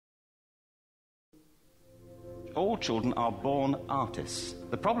All children are born artists.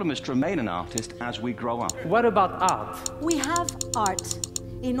 The problem is to remain an artist as we grow up. What about art? We have art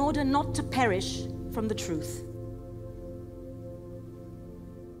in order not to perish from the truth.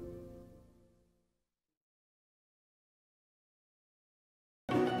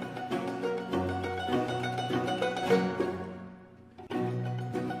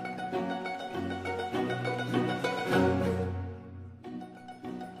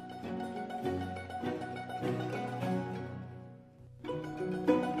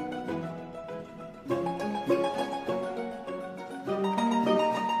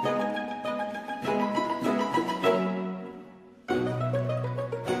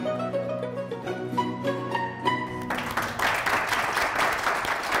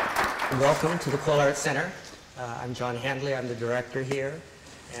 Welcome to the Cole Arts Center. I'm John Handley. I'm the director here,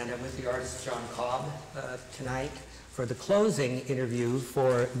 and I'm with the artist John Cobb tonight for the closing interview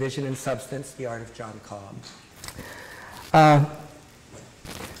for Vision and Substance, The Art of John Cobb.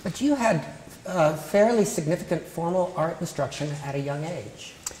 But you had fairly significant formal art instruction at a young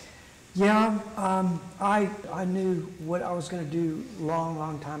age. Yeah, I knew what I was going to do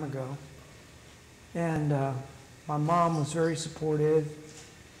long time ago, and my mom was very supportive.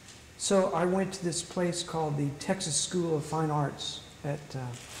 So I went to this place called the Texas School of Fine Arts at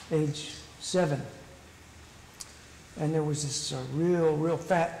age 7. And there was this real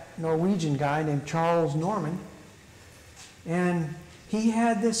fat Norwegian guy named Charles Norman. And he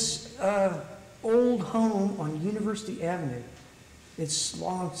had this old home on University Avenue. It's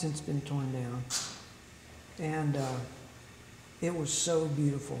long since been torn down. And it was so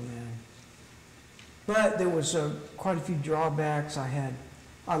beautiful, man. But there was quite a few drawbacks.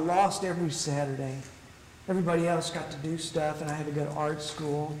 I lost every Saturday. Everybody else got to do stuff, and I had to go to art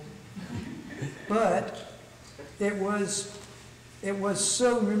school. But it was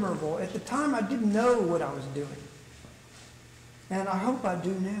so memorable. At the time, I didn't know what I was doing, and I hope I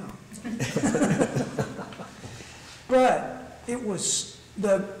do now. But it was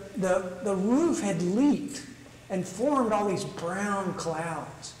the roof had leaked and formed all these brown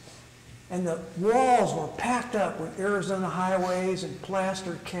clouds. And the walls were packed up with Arizona highways and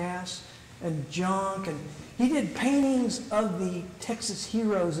plaster casts and junk. And he did paintings of the Texas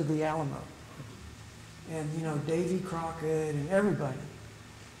heroes of the Alamo. And, Davy Crockett and everybody.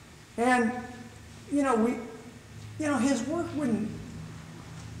 And, his work wouldn't,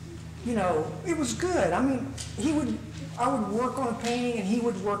 it was good. I mean, I would work on a painting and he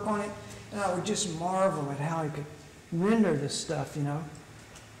would work on it. And I would just marvel at how he could render this stuff,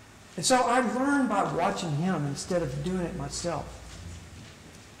 And so I learned by watching him instead of doing it myself.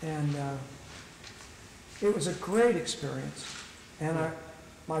 And it was a great experience. And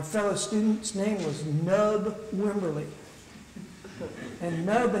my fellow student's name was Nub Wimberly. And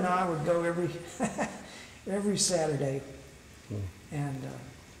Nub and I would go every Saturday and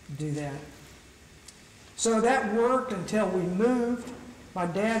do that. So that worked until we moved. My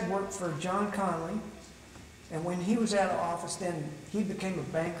dad worked for John Conley. And when he was out of office, then he became a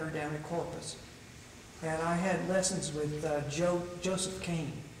banker down at Corpus. And I had lessons with Joseph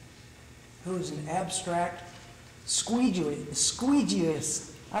Kane, who was an abstract squeegeist.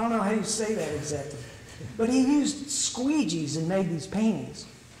 I don't know how you say that exactly. But he used squeegees and made these paintings.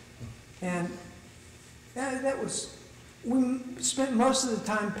 And we spent most of the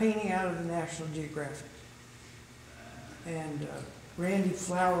time painting out of the National Geographic. And Randy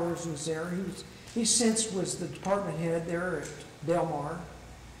Flowers was there. He since was the department head there at Del Mar.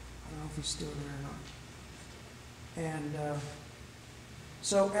 I don't know if he's still there or not. And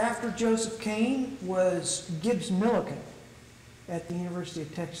so after Joseph Kane was Gibbs Milliken at the University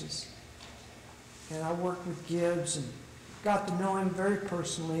of Texas. And I worked with Gibbs and got to know him very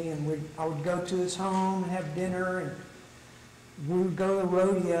personally. And I would go to his home and have dinner, and we would go to the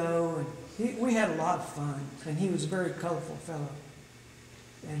rodeo. And we had a lot of fun. And he was a very colorful fellow.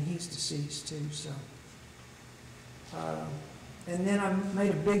 And he's deceased too, so. And then I made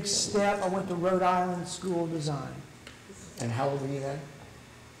a big step. I went to Rhode Island School of Design. And how old were you then?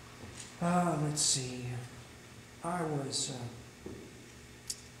 Let's see. I was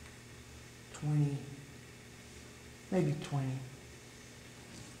 20, maybe 20,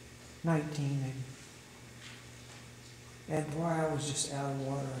 19 maybe. And boy, I was just out of the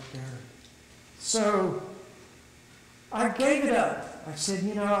water up there. So I gave it up. I said,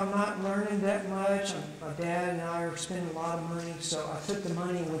 I'm not learning that much. My dad and I are spending a lot of money, so I took the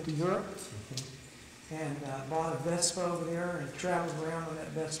money and went to Europe and bought a Vespa over there and traveled around on that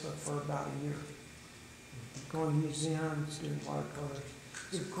Vespa for about a year. Going to museums, doing watercolors.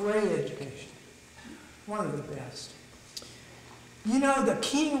 It was a great education. One of the best. The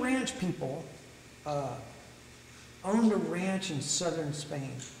King Ranch people owned a ranch in southern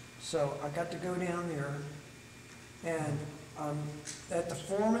Spain. So I got to go down there, and at the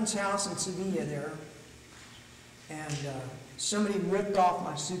foreman's house in Sevilla there, and somebody ripped off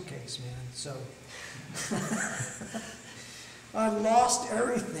my suitcase, man. So I lost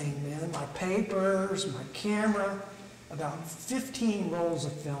everything, man. My papers, my camera, about 15 rolls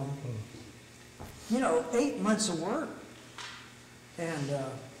of film. 8 months of work. And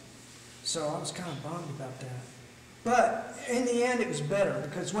so I was kind of bummed about that. But in the end, it was better,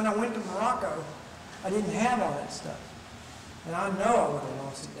 because when I went to Morocco, I didn't have all that stuff. And I know I would have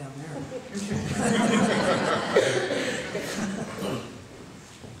lost it down there.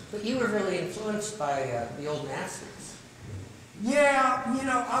 But you were really influenced by the old masters. Yeah,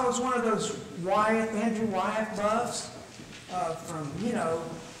 I was one of those Andrew Wyeth buffs from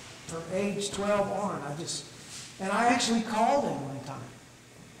age 12 on. And I actually called him one time.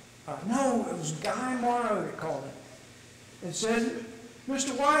 No, it was Guy Morrow that called him. And said,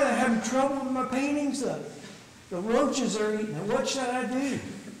 Mr. Wyeth, I'm having trouble with my paintings. The roaches are eating them. What should I do?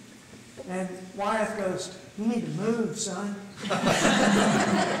 And Wyeth goes, you need to move, son.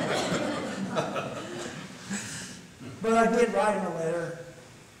 But I did write him a letter.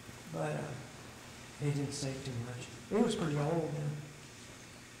 But he didn't say too much. It was pretty old then.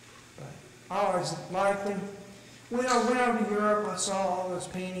 But I always liked him. When I went over to Europe, I saw all those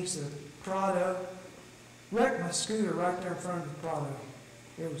paintings of Prado. Wrecked my scooter right there in front of the Prado.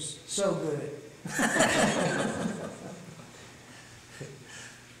 It was so good.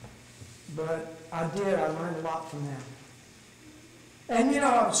 But I learned a lot from them. And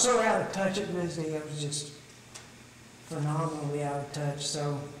I was so out of touch at Disney, I was just phenomenally out of touch.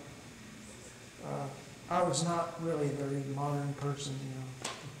 So I was not really a very modern person,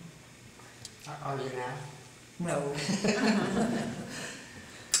 Are you now? No.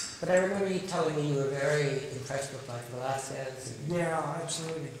 But I remember you telling me you were very impressed with like Velázquez. Yeah,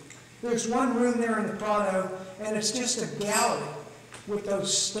 absolutely. There's one room there in the Prado, and it's just a gallery with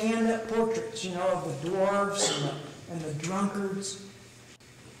those stand-up portraits, of the dwarfs and the drunkards.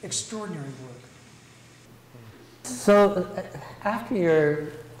 Extraordinary work. So after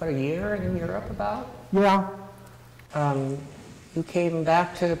your, a year in Europe about? Yeah. You came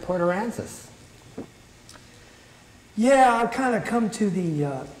back to Port Aransas. Yeah, I kind of come to the,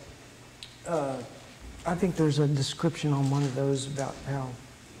 I think there's a description on one of those about how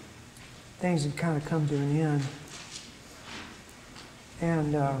things had kind of come to an end.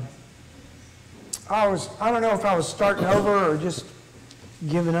 And I don't know if I was starting over or just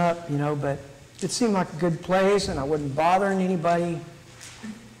giving up, but it seemed like a good place, and I wasn't bothering anybody.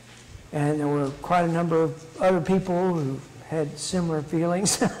 And there were quite a number of other people who had similar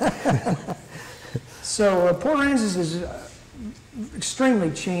feelings. So Port Aransas is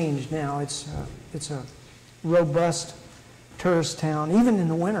extremely changed now. It's a robust tourist town, even in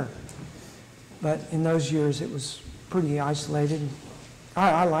the winter. But in those years, it was pretty isolated.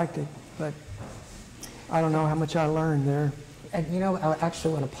 I liked it, but I don't know how much I learned there. And I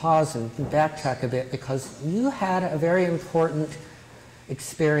actually want to pause and backtrack a bit, because you had a very important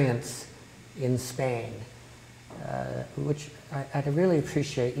experience in Spain, which I'd really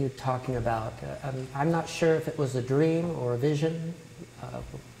appreciate you talking about. I'm not sure if it was a dream or a vision.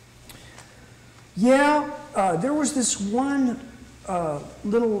 Yeah, there was this one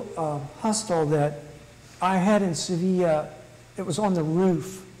little hostel that I had in Sevilla. It was on the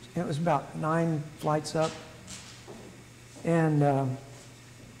roof. It was about 9 flights up. And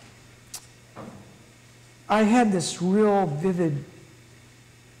I had this real vivid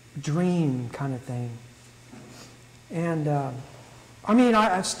dream kind of thing. And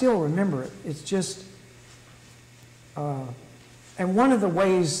I still remember it. It's just, and one of the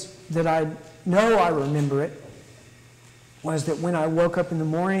ways that I know I remember it was that when I woke up in the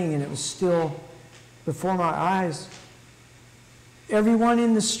morning and it was still before my eyes, everyone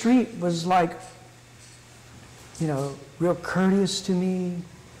in the street was like, real courteous to me,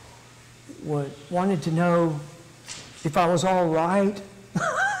 wanted to know if I was all right.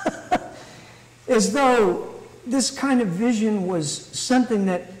 As though this kind of vision was something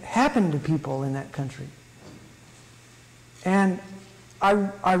that happened to people in that country. And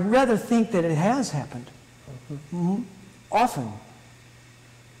I rather think that it has happened, often.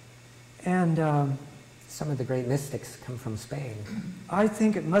 And some of the great mystics come from Spain. I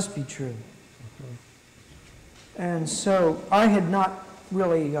think it must be true. And so I had not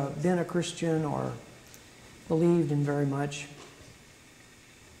really been a Christian or believed in very much.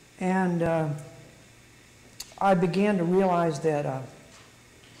 And I began to realize that, I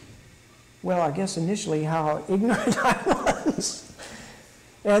guess initially how ignorant I was.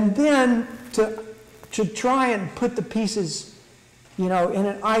 And then to to try and put the pieces, in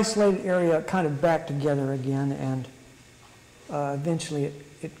an isolated area kind of back together again, and eventually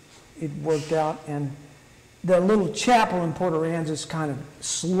it worked out. And the little chapel in Port Aransas kind of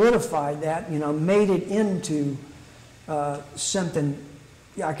solidified that, made it into something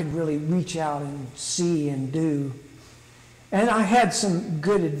I could really reach out and see and do. And I had some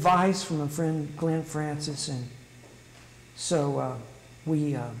good advice from a friend, Glenn Francis, and so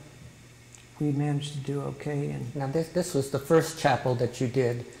we managed to do okay. And now this was the first chapel that you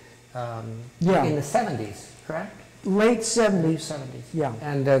did in the 70s, correct? Late 70s. 70s. Yeah.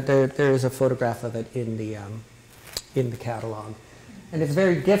 And there is a photograph of it in the catalog, and it's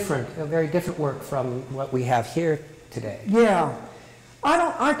very different work from what we have here today. Yeah,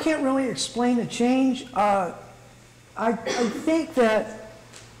 I can't really explain the change. I think that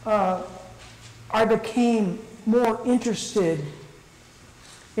I became more interested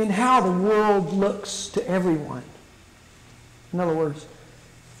in how the world looks to everyone. In other words,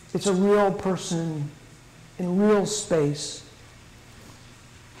 it's a real person in real space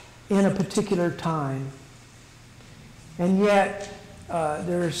in a particular time. And yet,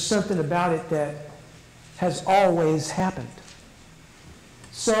 there's something about it that has always happened.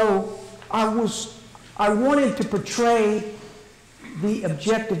 So I wanted to portray the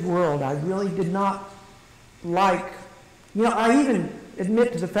objective world. I really did not like, I even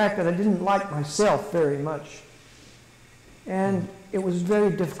admit to the fact that I didn't like myself very much. And it was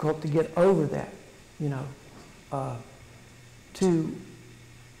very difficult to get over that,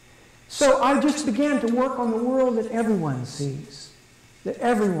 So I just began to work on the world that everyone sees, that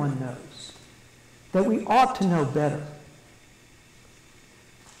everyone knows, that we ought to know better.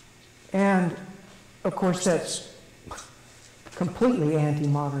 And, of course, that's completely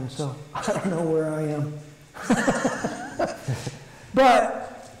anti-modern, so I don't know where I am.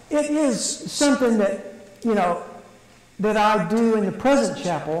 But it is something that, that I do in the present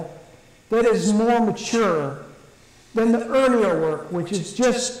chapel that is more mature than the earlier work, which is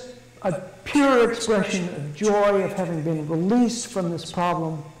just a pure expression of joy of having been released from this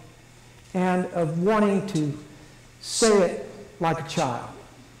problem and of wanting to say it like a child,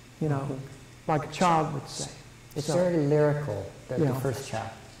 like a child would say. It's very lyrical, the first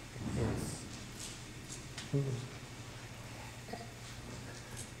chapter is.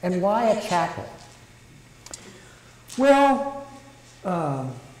 And why a chapel? Well,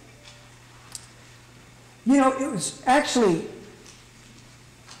 it was actually,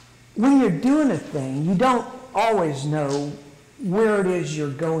 when you're doing a thing, you don't always know where it is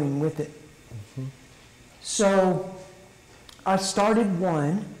you're going with it. Mm-hmm. So I started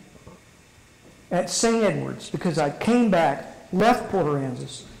one at St. Edward's because I came back, left Port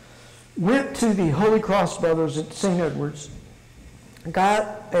Aransas, went to the Holy Cross Brothers at St. Edward's,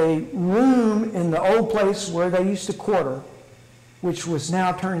 got a room in the old place where they used to quarter, which was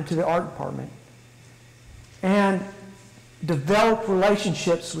now turned into the art department, and developed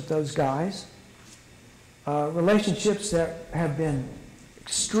relationships with those guys, relationships that have been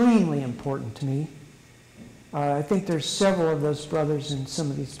extremely important to me. I think there's several of those brothers in some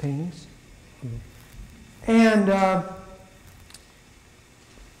of these paintings. And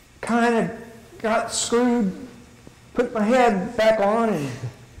kind of got screwed, put my head back on and,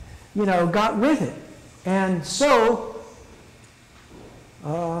 got with it. And so,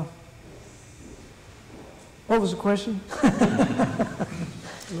 what was the question?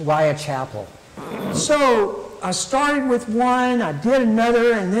 Why a chapel? So I started with one, I did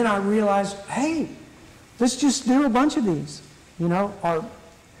another, and then I realized, hey, let's just do a bunch of these, or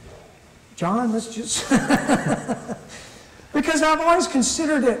John, let's just... Because I've always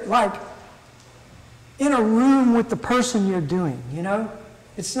considered it like in a room with the person you're doing,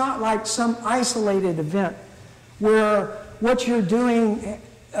 It's not like some isolated event where what you're doing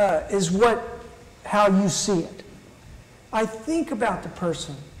is how you see it. I think about the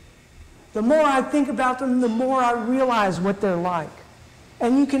person. The more I think about them, the more I realize what they're like.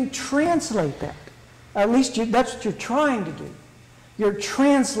 And you can translate that. At least that's what you're trying to do. You're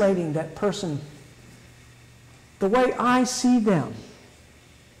translating that person the way I see them.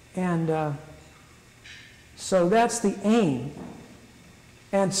 And so that's the aim.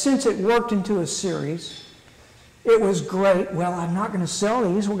 And since it worked into a series, it was great. Well, I'm not going to sell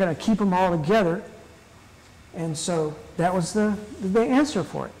these. We're going to keep them all together. And so that was the answer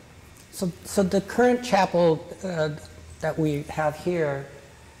for it. So the current chapel that we have here,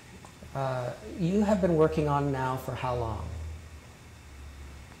 you have been working on now for how long?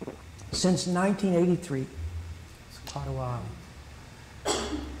 Since 1983. It's quite a while.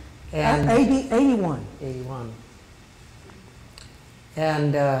 And 81. 81.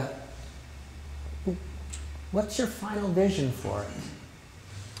 And What's your final vision for it?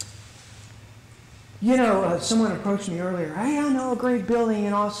 You know, someone approached me earlier. Hey, I know a great building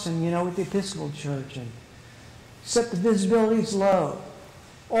in Austin, you know, with the Episcopal Church, and except the visibility's low.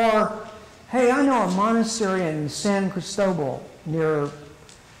 Or, hey, I know a monastery in San Cristobal near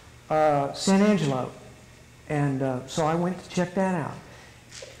San Angelo. And so I went to check that out.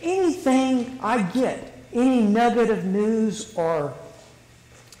 Anything I get, any nugget of news or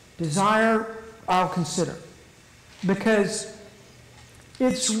desire, I'll consider. Because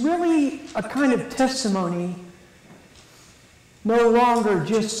it's really a kind of testimony no longer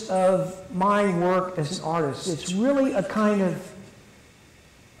just of my work as an artist. It's really a kind of,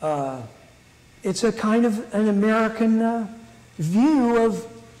 an American view of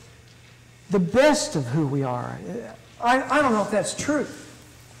the best of who we are. I don't know if that's true,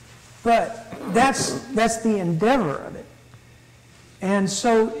 but that's the endeavor of it. And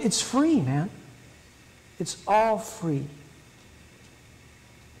so it's free, man. It's all free.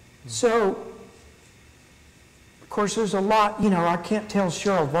 So, of course, there's a lot, you know, I can't tell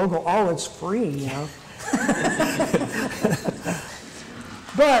Cheryl Vogel, oh, it's free, you know.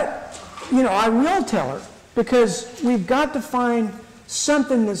 But, you know, I will tell her, because we've got to find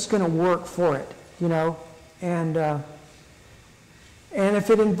something that's going to work for it, you know. And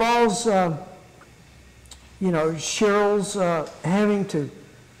if it involves, you know, Cheryl's having to,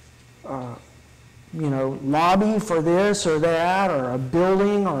 you know, lobby for this or that, or a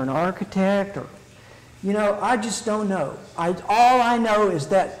building or an architect, or, you know, I just don't know. All I know is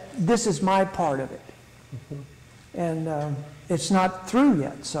that this is my part of it. And it's not through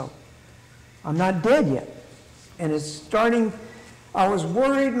yet, so I'm not dead yet. And it's starting, I was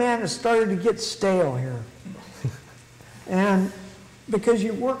worried, man, it started to get stale here. And because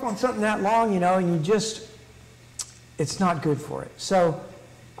you work on something that long, you know, and you just, it's not good for it. So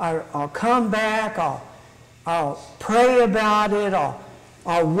I'll come back, I'll pray about it,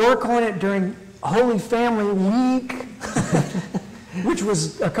 I'll work on it during Holy Family Week, which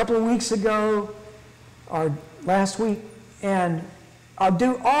was a couple of weeks ago, or last week, and I'll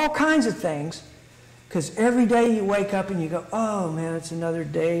do all kinds of things, because every day you wake up and you go, oh man, it's another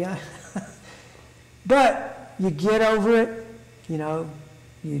day. But you get over it, you know,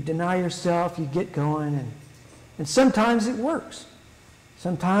 you deny yourself, you get going, and sometimes it works.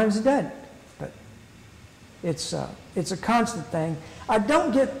 Sometimes it doesn't, but it's a constant thing. I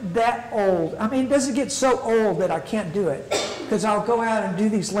don't get that old. I mean, it doesn't get so old that I can't do it, because I'll go out and do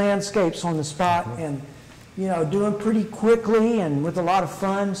these landscapes on the spot, and, you know, do them pretty quickly and with a lot of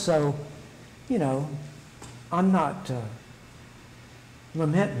fun. So, you know, I'm not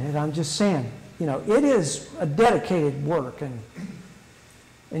lamenting it. I'm just saying, you know, it is a dedicated work, and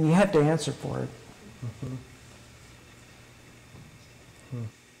you have to answer for it. Mm-hmm.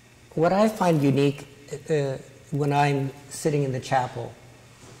 What I find unique when I'm sitting in the chapel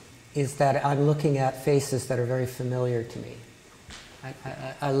is that I'm looking at faces that are very familiar to me.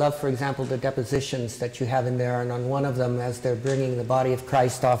 I love, for example, the depositions that you have in there, and on one of them, as they're bringing the body of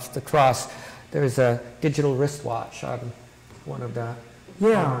Christ off the cross, there's a digital wristwatch on one of the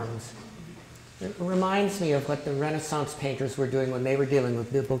arms. It reminds me of what the Renaissance painters were doing when they were dealing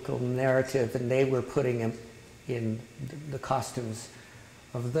with biblical narrative, and they were putting him in the costumes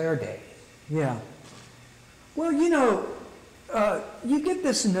of their day. Yeah. Well, you know, you get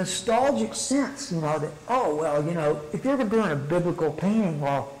this nostalgic sense, you know, that, oh, well, you know, if you're doing a biblical painting,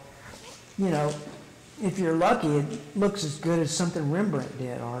 well, you know, if you're lucky, it looks as good as something Rembrandt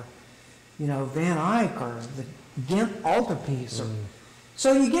did, or, you know, Van Eyck, or the Ghent altarpiece.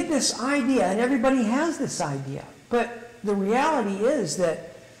 So you get this idea, and everybody has this idea. But the reality is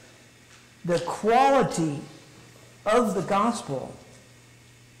that the quality of the gospel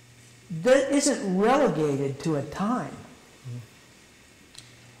that isn't relegated to a time.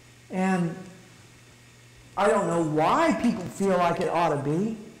 And I don't know why people feel like it ought to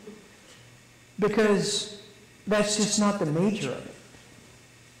be, because that's just not the nature of it.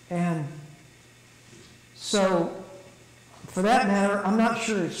 And so, for that matter, I'm not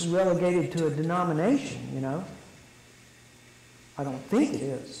sure it's relegated to a denomination, you know. I don't think it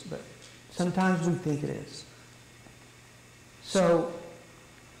is, but sometimes we think it is. So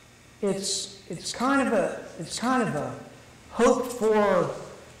it's kind of a hoped for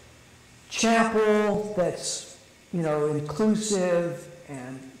chapel that's, you know, inclusive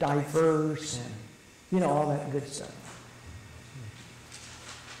and diverse and, you know, all that good stuff.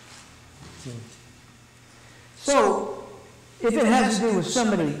 So if it has to do with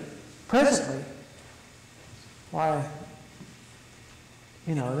somebody presently, why,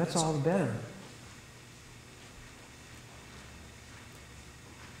 you know, that's all the better.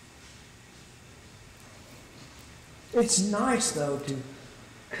 It's nice, though, to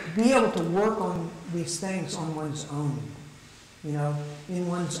be able to work on these things on one's own, you know, in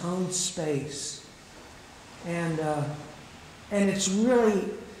one's own space. And it's really,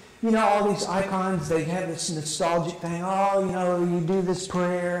 you know, all these icons, they have this nostalgic thing. Oh, you know, you do this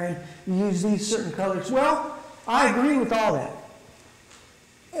prayer and you use these certain colors. Well, I agree with all that.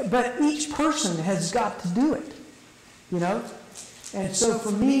 But each person has got to do it, you know. And so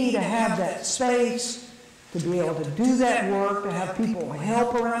for me to have that space, to be able to do that work, to have people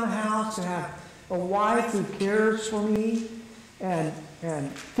help around the house, to have a wife who cares for me and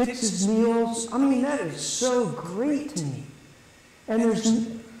fixes meals, I mean, that is so great to me. And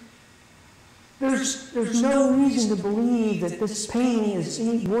there's no reason to believe that this painting is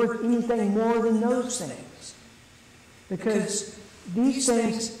worth anything more than those things. Because these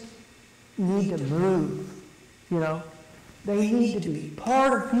things need to move, you know. They need to be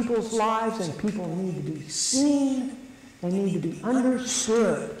part of people's lives, and people need to be seen. They need to be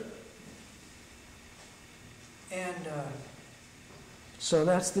understood. And so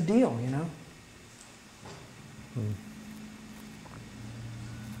that's the deal, you know.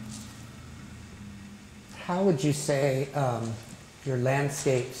 How would you say your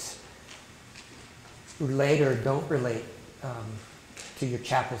landscapes relate or don't relate to your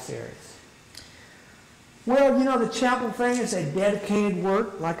chapel series? Well, you know, the chapel thing is a dedicated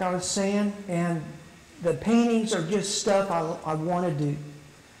work, like I was saying, and the paintings are just stuff I want to do.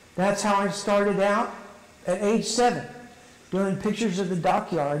 That's how I started out at age 7, doing pictures of the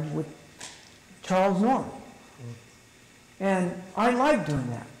dockyard with Charles Norman. And I liked doing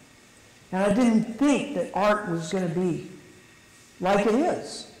that. And I didn't think that art was going to be like it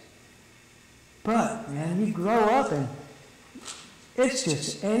is. But, man, you grow up and it's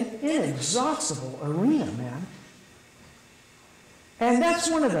just an inexhaustible arena, man. And that's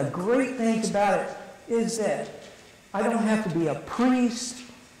one of the great things about it, is that I don't have to be a priest.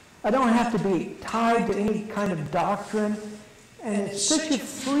 I don't have to be tied to any kind of doctrine. And it's such a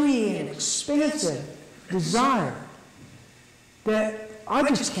free and expansive desire that I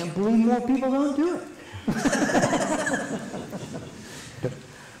just can't believe more people don't do it.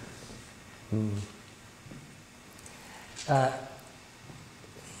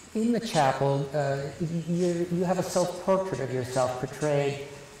 In the chapel, you have a self-portrait of yourself portrayed,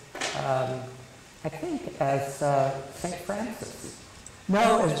 I think, as St. Francis.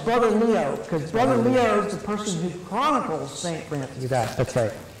 No, it's Brother Leo, because Brother Leo is the person who chronicles St. Francis. You got it. That's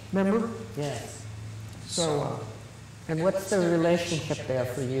right. Remember? Yes. So, And what's the relationship there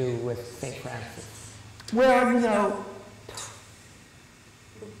for you with St. Francis? well, you know,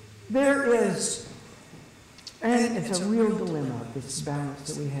 there is, and it's a real dilemma, this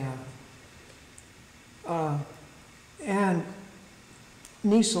balance that we have. And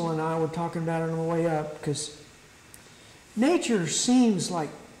Niesel and I were talking about it on the way up, because nature seems like,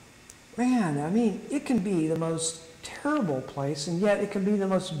 man, I mean, it can be the most terrible place, and yet it can be the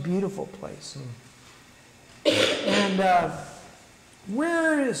most beautiful place. And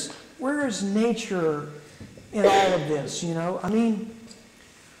where is nature in all of this, you know? I mean,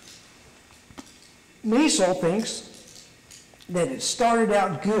 Niesel thinks that it started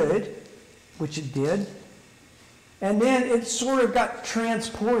out good, which it did, and then it sort of got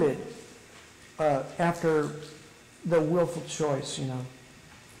transported after the willful choice, you know.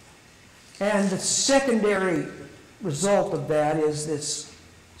 And the secondary result of that is this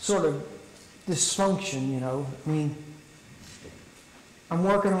sort of dysfunction, you know. I mean, I'm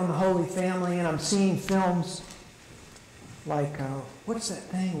working on the Holy Family, and I'm seeing films like, what's that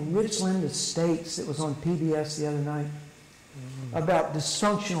thing, Richland Estates, that was on PBS the other night, about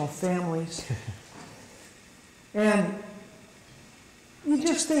dysfunctional families. And you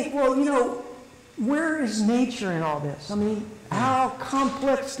just think, well, you know, where is nature in all this? I mean, how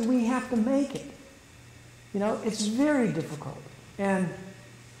complex do we have to make it? You know, it's very difficult. And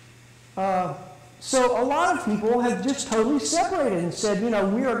so a lot of people have just totally separated and said, you know,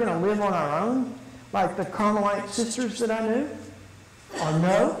 we are going to live on our own, like the Carmelite sisters that I knew, or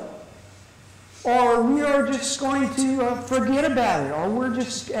no. Or we are just going to forget about it, or we're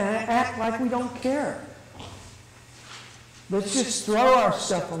just act like we don't care. Let's just throw our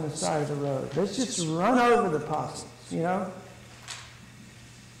stuff on the side of the road. Let's just run over the apostles, you know?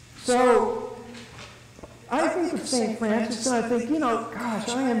 So I think of St. Francis, and I think, you know, gosh,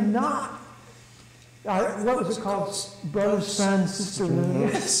 I am not, what was it called? Brother, Son, Sister Moon.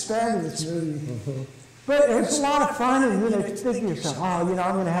 It's a fabulous movie. But it's a lot of fun, and, you know, you think to yourself, oh, you know,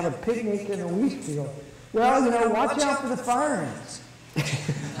 I'm going to have a picnic in a wheat field. Well, you know, watch out for the fire ants.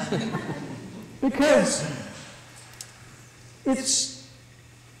 Because it's,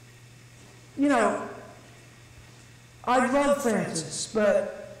 you know, I love Francis,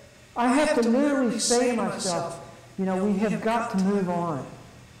 but I have to literally say to myself, you know, we have got to move on.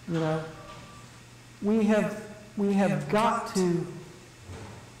 You know, we have got to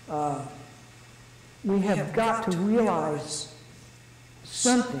realize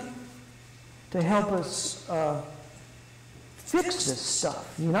something to help us fix this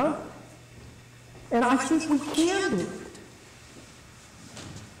stuff, you know? And I think we can do it.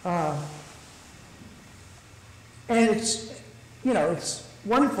 And it's, you know, it's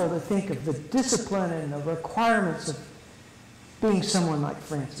wonderful to think of the discipline and the requirements of being someone like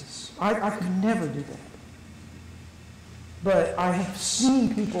Francis. I could never do that. But I have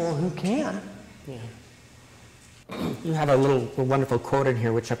seen people who can. Yeah. You have a wonderful quote in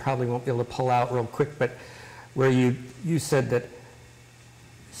here, which I probably won't be able to pull out real quick, but where you said that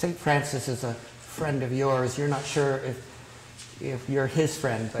St. Francis is a friend of yours. You're not sure if you're his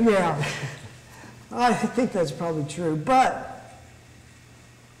friend. But yeah, I think that's probably true. But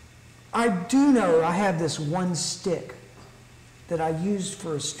I do know I have this one stick that I used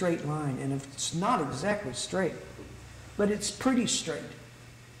for a straight line, and it's not exactly straight, but it's pretty straight.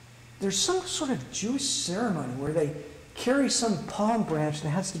 There's some sort of Jewish ceremony where they carry some palm branch that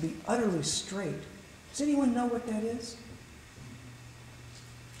has to be utterly straight. Does anyone know what that is?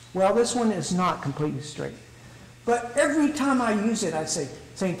 Well, this one is not completely straight. But every time I use it, I say,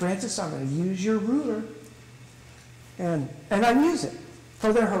 St. Francis, I'm going to use your ruler. And I use it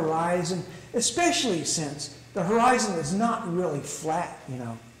for the horizon, especially since the horizon is not really flat, you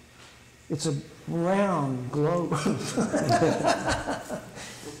know. It's a round globe.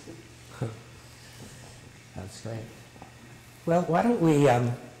 That's great. Well, why don't we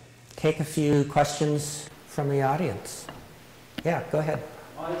take a few questions from the audience? Yeah, go ahead.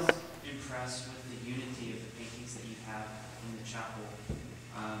 I was impressed with the unity of the paintings that you have in the chapel.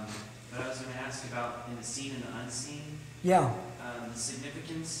 But I was going to ask about in the seen and the unseen. Yeah. The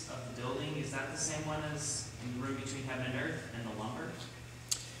significance of the building, is that the same one as in the room between heaven and earth and the lumber?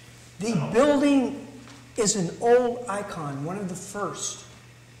 The building is an old icon, one of the first.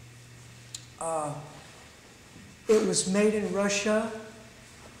 It was made in Russia.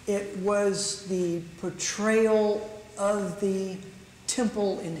 It was the portrayal of the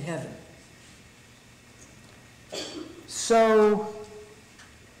temple in heaven. So,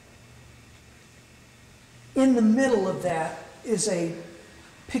 in the middle of that is a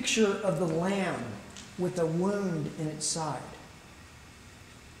picture of the Lamb with a wound in its side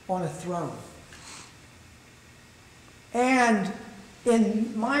on a throne. And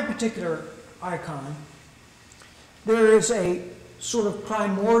in my particular icon, there is a sort of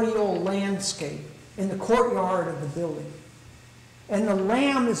primordial landscape in the courtyard of the building. And the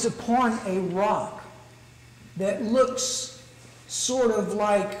Lamb is upon a rock that looks sort of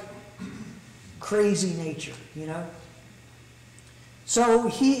like crazy nature, you know? So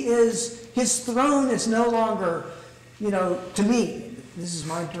his throne is no longer, you know, to me, this is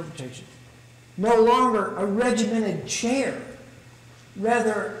my interpretation, no longer a regimented chair.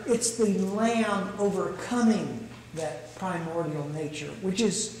 Rather, it's the Lamb overcoming that primordial nature, which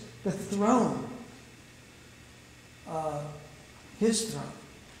is the throne, his throne.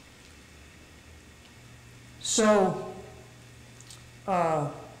 So,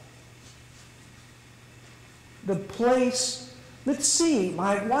 the place, let's see,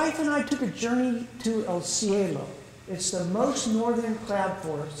 my wife and I took a journey to El Cielo. It's the most northern cloud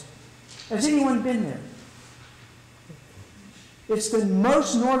forest. Has anyone been there? It's the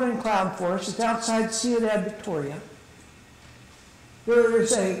most northern cloud forest. It's outside Ciudad Victoria. There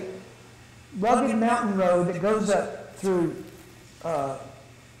is a rugged mountain road that goes up through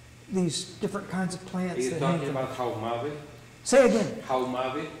these different kinds of plants. Are you talking about Jaumavi? Say again.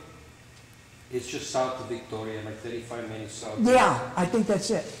 Jaumavi? It's just south of Victoria, like 35 minutes south. Yeah, I think that's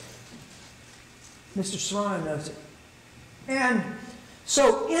it. Mr. Serrano knows it. And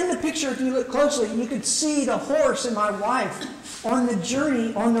so in the picture, if you look closely, you can see the horse and my wife on the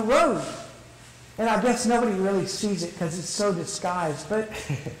journey on the road. And I guess nobody really sees it because it's so disguised. But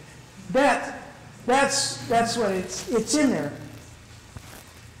that's what it's in there.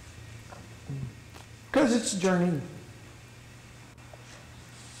 Because it's a journey.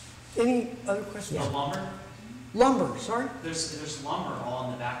 Any other questions? The lumber? Lumber, sorry? There's lumber all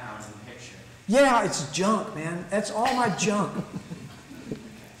in the background in the picture. Yeah, it's junk, man. That's all my junk.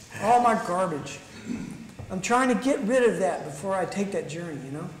 All my garbage. I'm trying to get rid of that before I take that journey,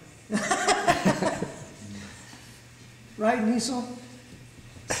 you know? Right, Niesel?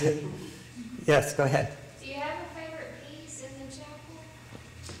 Yes, go ahead. Do you have a favorite piece in the chapel?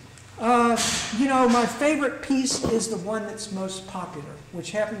 You know, my favorite piece is the one that's most popular,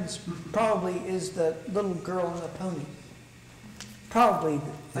 which happens probably is the little girl on the pony. Probably.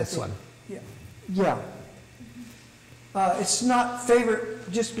 This one. Yeah. Yeah. It's not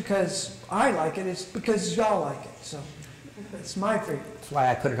favorite just because I like it, it's because y'all like it. So it's my favorite. That's why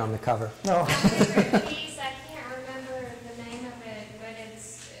I put it on the cover. No. My favorite piece, I can't remember the name of it, but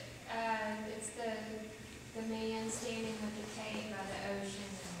it's the man standing with the cave by the ocean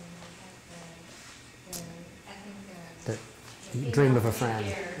and I think The Dream of a Friend.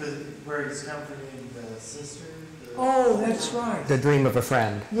 Where he's comforting the sister. Oh, that's right. The Dream of a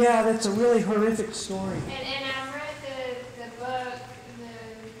Friend. Yeah, that's a really horrific story. And I read the book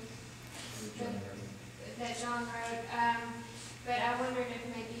that John wrote, but I wondered if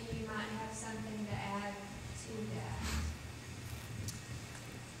maybe you might have something to add to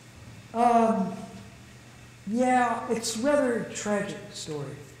that. Yeah, it's rather a tragic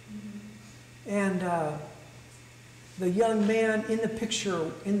story. And the young man in the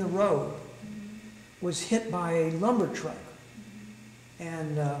picture in the road was hit by a lumber truck.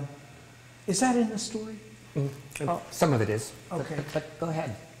 And is that in the story? Oh. Some of it is. Okay. But go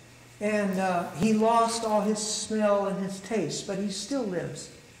ahead. And he lost all his smell and his taste, but he still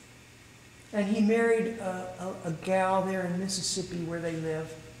lives. And he married a gal there in Mississippi where they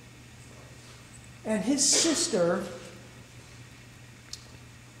live. And his sister,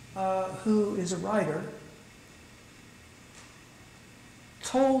 who is a writer,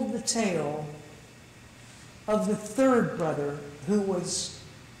 told the tale of the third brother who was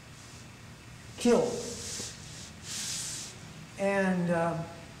killed. And,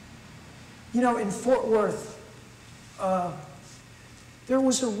 you know, in Fort Worth, there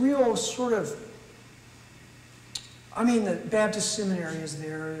was a real sort of, I mean, the Baptist seminary is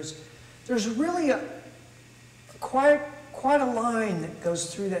there. There's really quite a line that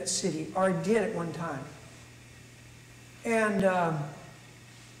goes through that city, or did at one time. And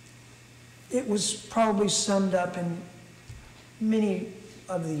it was probably summed up in many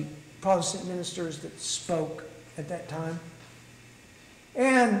of the Protestant ministers that spoke at that time.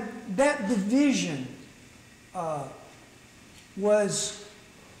 And that division was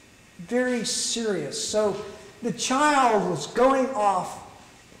very serious. So the child was going off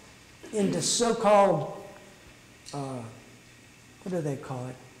into so-called, what do they call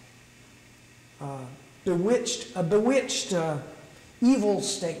it? A bewitched evil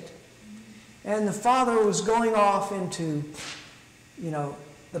state. And the father was going off into, you know,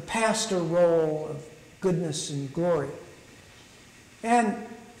 the pastor role of goodness and glory. And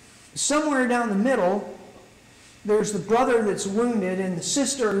somewhere down the middle, there's the brother that's wounded and the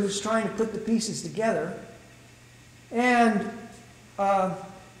sister who's trying to put the pieces together. And I'm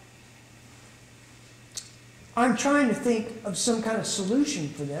trying to think of some kind of solution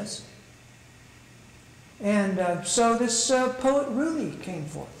for this. And so this poet Rumi came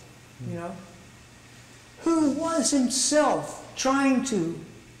forth, you know, who was himself trying to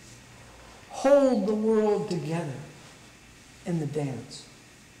hold the world together in the dance.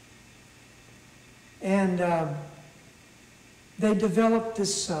 And they developed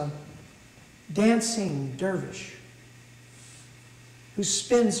this dancing dervish who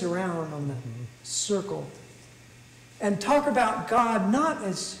spins around on the circle and talk about God not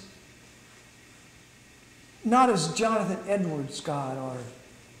as Jonathan Edwards' God, or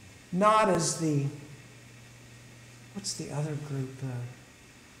not as the, what's the other group?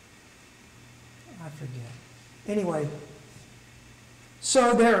 I forget. Anyway,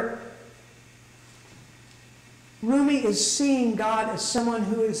 so Rumi is seeing God as someone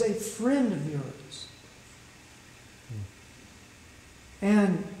who is a friend of yours.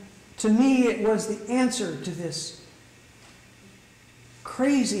 And to me, it was the answer to this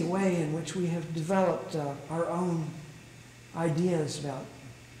crazy way in which we have developed our own ideas about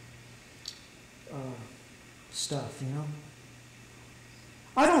stuff, you know.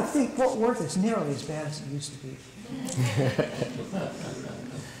 I don't think Fort Worth is nearly as bad as it used to be.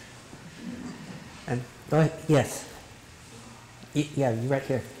 And go ahead. Yes. Yeah, you're right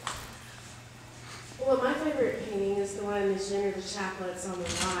here. Well, my favorite painting is the one in the Jenner the Chapel. It's on the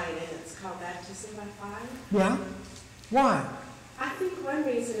right, and it's called Baptism by Fire. Yeah? Why? I think one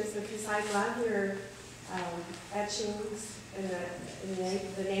reason is because I love your etchings and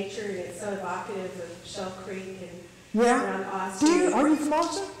the nature, and it's so evocative of Shell Creek and around Austin. Are you from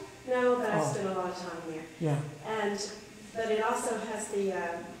Austin? No, but I spent a lot of time there. Yeah. But it also has the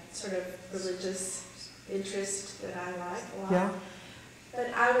sort of religious interest that I like a lot. Yeah.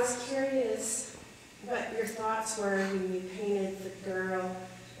 But I was curious what your thoughts were when you painted the girl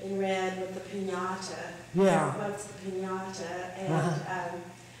in red with the piñata. Yeah. What's the piñata? And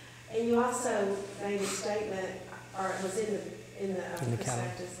And you also made a statement, or it was in the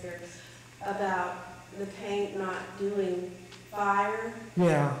prospectus there, about the paint not doing fire.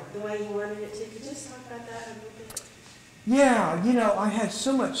 Yeah. The way you wanted it to. Could you just talk about that a little bit? Yeah, you know, I had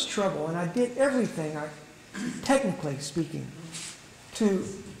so much trouble, and I did everything, technically speaking, to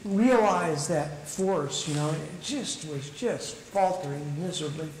realize that force, you know, it just was just faltering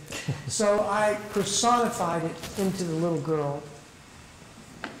miserably. So I personified it into the little girl.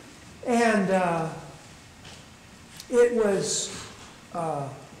 And it was,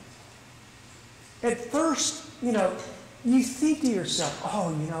 at first, you know, you think to yourself, oh,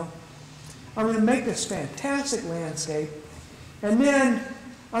 you know, I'm going to make this fantastic landscape, and then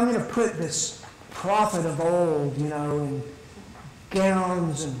I'm going to put this prophet of old, you know, in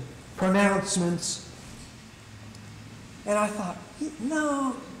gowns and pronouncements. And I thought,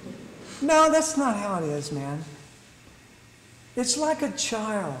 no, that's not how it is, man. It's like a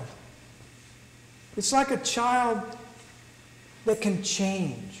child. It's like a child that can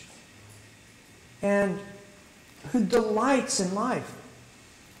change and who delights in life.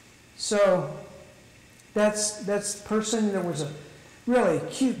 So that's the person. There was a really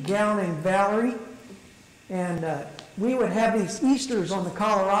cute gal named Valerie, and we would have these Easters on the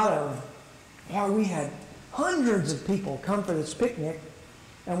Colorado. Boy, we had hundreds of people come for this picnic,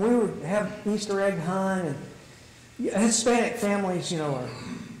 and we would have Easter egg hunt. And Hispanic families, you know, are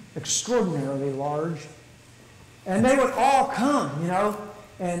extraordinarily large, and they would all come, you know,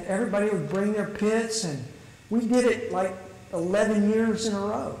 and everybody would bring their pits, and we did it like 11 years in a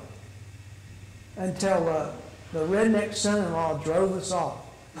row until the redneck son-in-law drove us off.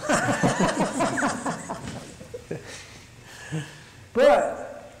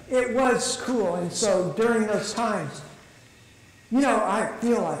 But it was cool, and so during those times, you know, I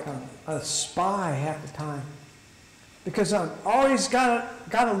feel like I'm a spy half the time, because I'm always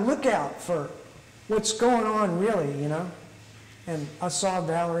got to look out for what's going on really, you know. And I saw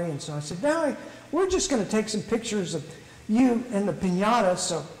Valerie, and so I said, Valerie, we're just going to take some pictures of you and the piñata,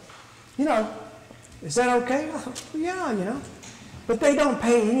 so, you know, is that okay? Yeah, you know. But they don't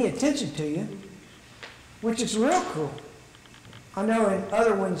pay any attention to you, which is real cool. I know in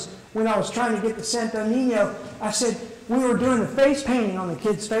other ones, when I was trying to get the Santo Nino, I said, we were doing the face painting on the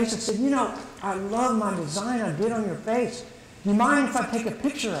kid's face. I said, you know, I love my design I did on your face. Do you mind if I take a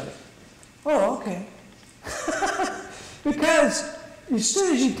picture of it? Oh, okay. Because as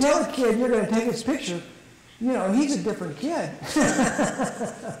soon as you tell a kid you're going to take his picture, you know, he's a different kid.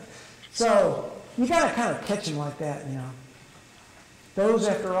 So you got to kind of catch him like that, you know. Those,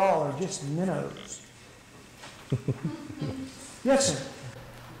 after all, are just minnows. Yes, sir.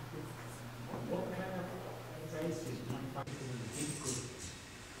 What kind of faces do you find difficult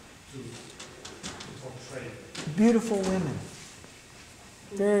to portray? Beautiful women.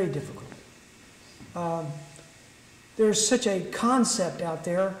 Very difficult. There's such a concept out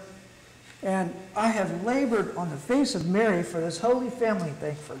there, and I have labored on the face of Mary for this Holy Family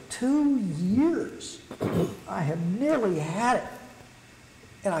thing for 2 years. I have nearly had it,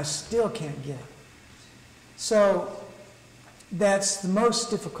 and I still can't get it. So that's the most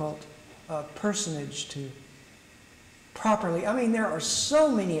difficult personage to properly. I mean, there are so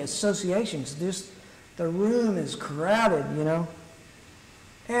many associations. The room is crowded, you know.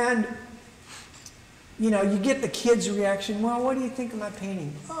 And, you know, you get the kid's reaction, well, what do you think of my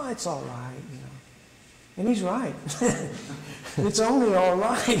painting? Oh, it's all right, you know. And he's right. It's only all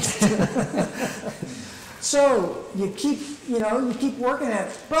right. So you keep working at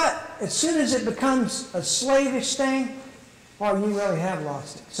it. But as soon as it becomes a slavish thing, well, you really have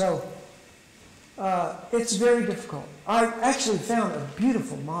lost it. So it's very difficult. I actually found a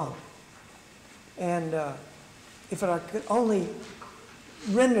beautiful model. And if I could only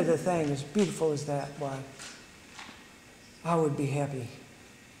render the thing as beautiful as that, why, I would be happy.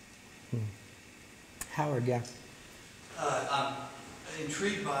 Howard, yeah. I'm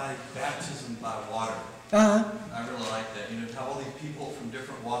intrigued by baptism by water. Uh-huh. I really like that. You know, how all these people from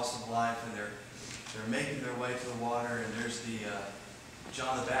different walks of life, and they're making their way to the water, and there's the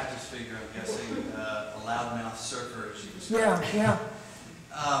John the Baptist figure, I'm guessing, a loudmouth surfer, as you described. Yeah,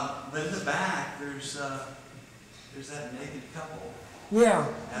 yeah. But in the back, there's that naked couple. Yeah.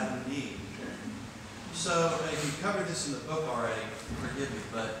 Adam and Eve. So you covered this in the book already, forgive me,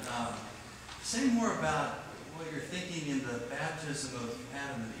 but say more about what you're thinking in the baptism of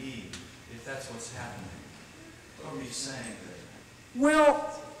Adam and Eve, if that's what's happening. What were you saying there?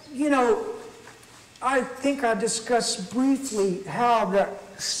 Well, you know, I think I discussed briefly how the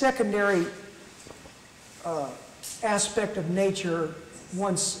secondary aspect of nature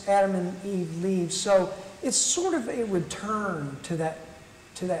once Adam and Eve leave. So it's sort of a return to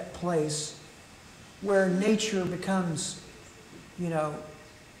to that place where nature becomes, you know,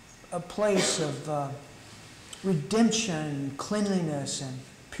 a place of redemption, cleanliness, and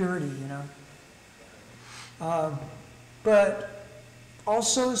purity, you know. But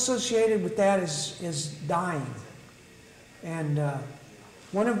also associated with that is dying. And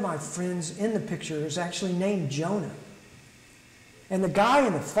one of my friends in the picture is actually named Jonah. And the guy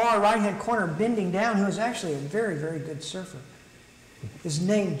in the far right-hand corner bending down, who is actually a very, very good surfer, is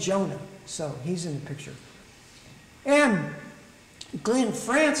named Jonah. So he's in the picture. And Glenn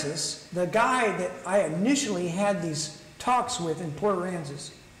Francis, the guy that I initially had these talks with in Port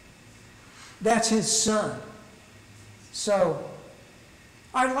Aransas, that's his son. So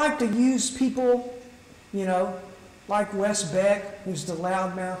I like to use people, you know, like Wes Beck, who's the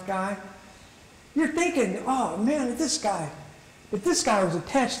loudmouth guy. You're thinking, oh man, if this guy was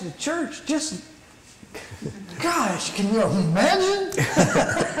attached to the church, just, gosh, can you imagine?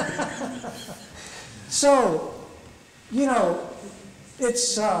 So, you know,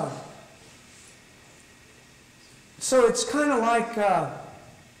 it's kind of like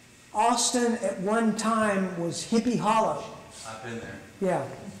Austin at one time was Hippie Hollow. I've been there. Yeah.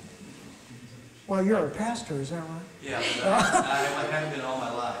 Well, you're a pastor, is that right? Yeah, but I haven't been all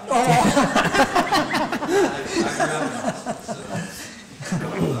my life. Oh. I grew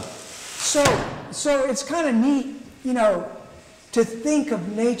up in Austin. So it's kind of neat, you know, to think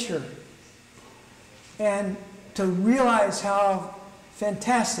of nature and to realize how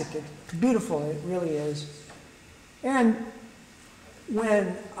fantastic and beautiful it really is. And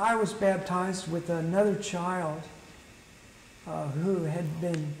when I was baptized with another child who had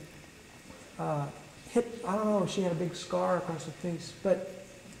been hit, I don't know if she had a big scar across her face, but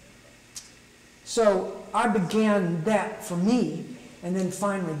so I began that for me, and then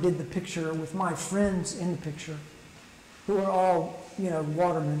finally did the picture with my friends in the picture, who are all, you know,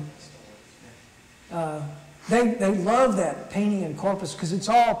 watermen. They love that painting in Corpus because it's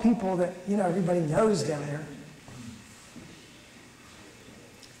all people that, you know, everybody knows down there.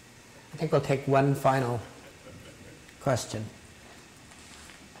 I think we'll take one final question.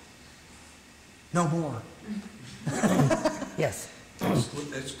 No more. Yes.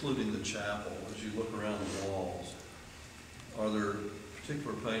 Excluding the chapel, as you look around the walls, are there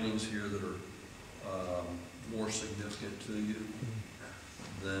particular paintings here that are more significant to you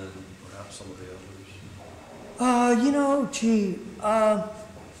than perhaps some of the others? You know, gee, I'm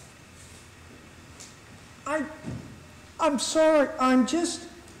sorry, I'm just,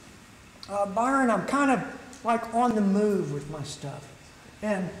 Byron, I'm kind of like on the move with my stuff.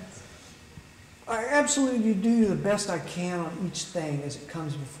 And I absolutely do the best I can on each thing as it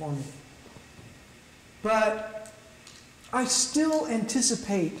comes before me. But I still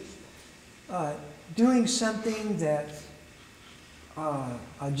anticipate doing something that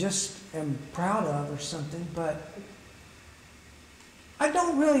I just am proud of or something, but I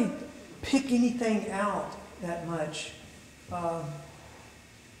don't really pick anything out that much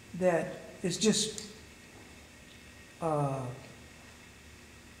that is just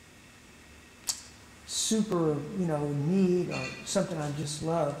super, you know, neat or something I just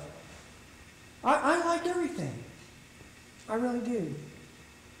love. I like everything. I really do.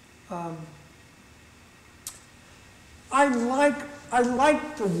 I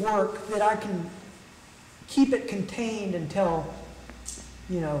like the work that I can keep it contained until,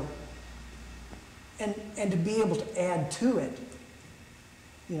 you know, and to be able to add to it.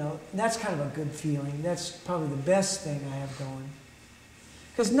 You know, that's kind of a good feeling. That's probably the best thing I have going.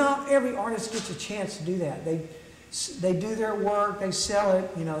 Because not every artist gets a chance to do that. They do their work, they sell it,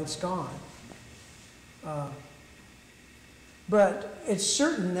 you know, it's gone. But it's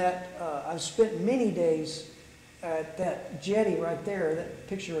certain that I've spent many days at that jetty right there, that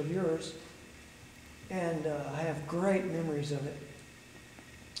picture of yours, and I have great memories of it.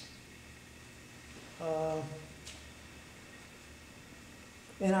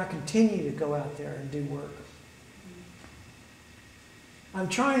 And I continue to go out there and do work. I'm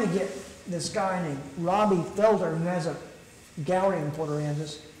trying to get this guy named Robbie Felder, who has a gallery in Port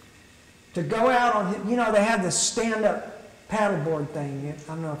Aransas, to go out on his, you know, they have this stand-up paddleboard thing. I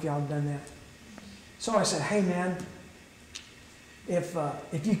don't know if y'all have done that. So I said, hey man, if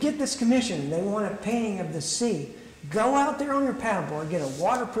you get this commission and they want a painting of the sea, go out there on your paddleboard, get a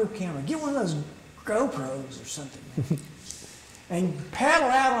waterproof camera, get one of those GoPros or something, and paddle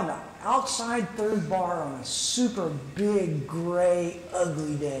out on the outside third bar on a super big, gray,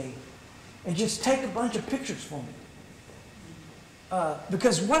 ugly day, and just take a bunch of pictures for me.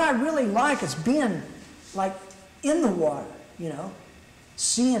 Because what I really like is being like in the water, you know,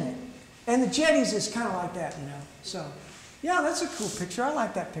 seeing it. And the jetties is kind of like that, you know. So Yeah, that's a cool picture. I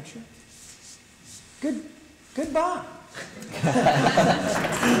like that picture. Goodbye.